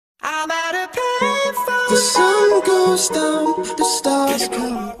I'm at a payphone. The sun goes down, the stars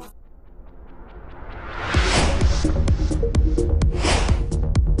come.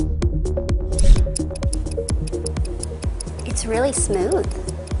 It's really smooth.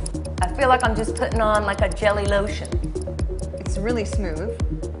 I feel like I'm just putting on like a jelly lotion. It's really smooth.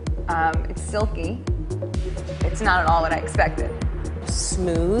 It's silky. It's not at all what I expected.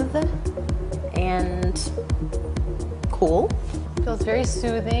 Smooth and cool. Feels very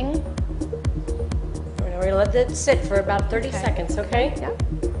soothing. We're gonna let it sit for about 30 seconds, okay? Yeah.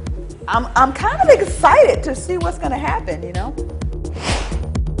 I'm kind of excited to see what's gonna happen, you know?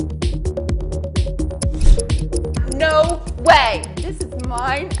 No way! This is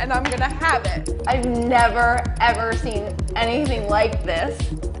mine and I'm gonna have it. I've never ever seen anything like this.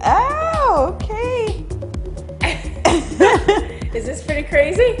 Oh, okay. Is this pretty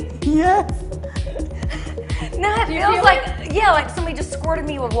crazy? Yes. No, it feels like, yeah, like somebody just squirted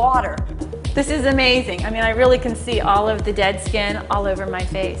me with water. This is amazing. I mean, I really can see all of the dead skin all over my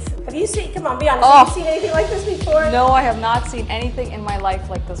face. Have you seen, come on, be honest, have you seen anything like this before? No, I have not seen anything in my life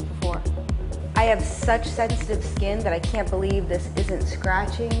like this before. I have such sensitive skin that I can't believe this isn't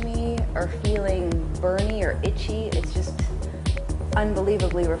scratching me or feeling burny or itchy. It's just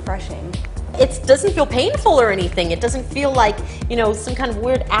unbelievably refreshing. It doesn't feel painful or anything. It doesn't feel like, you know, some kind of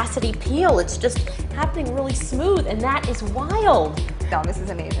weird acidy peel. It's just happening really smooth, and that is wild. No, this is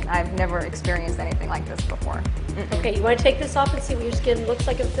amazing. I've never experienced anything like this before. Okay, you want to take this off and see what your skin looks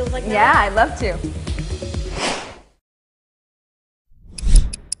like and feels like now? Yeah, I'd love to.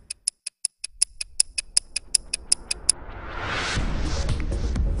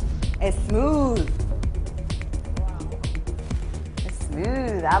 It's smooth. It's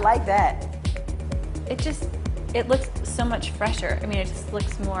smooth. I like that. It looks so much fresher. I mean, it just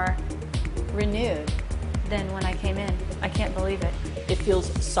looks more renewed than when I came in. I can't believe it. It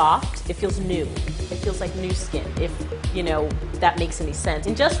feels soft. It feels new. It feels like new skin, if, you know, that makes any sense.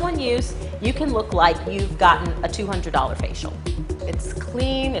 In just one use, you can look like you've gotten a $200 facial. It's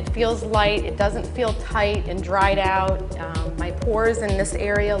clean, it feels light, it doesn't feel tight and dried out. My pores in this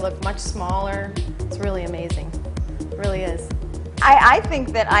area look much smaller. It's really amazing. It really is. I think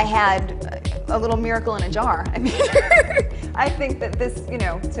that I had a little miracle in a jar. I mean, I think that this, you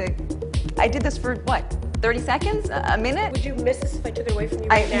know, I did this for what, 30 seconds, a minute? Would you miss this if I took it away from you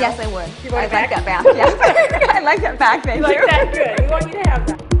right now? Yes, I would. You want I it like back? that back. Yes. I like that back. Thank you. You like that? Good. We want you to have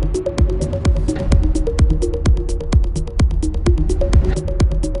that.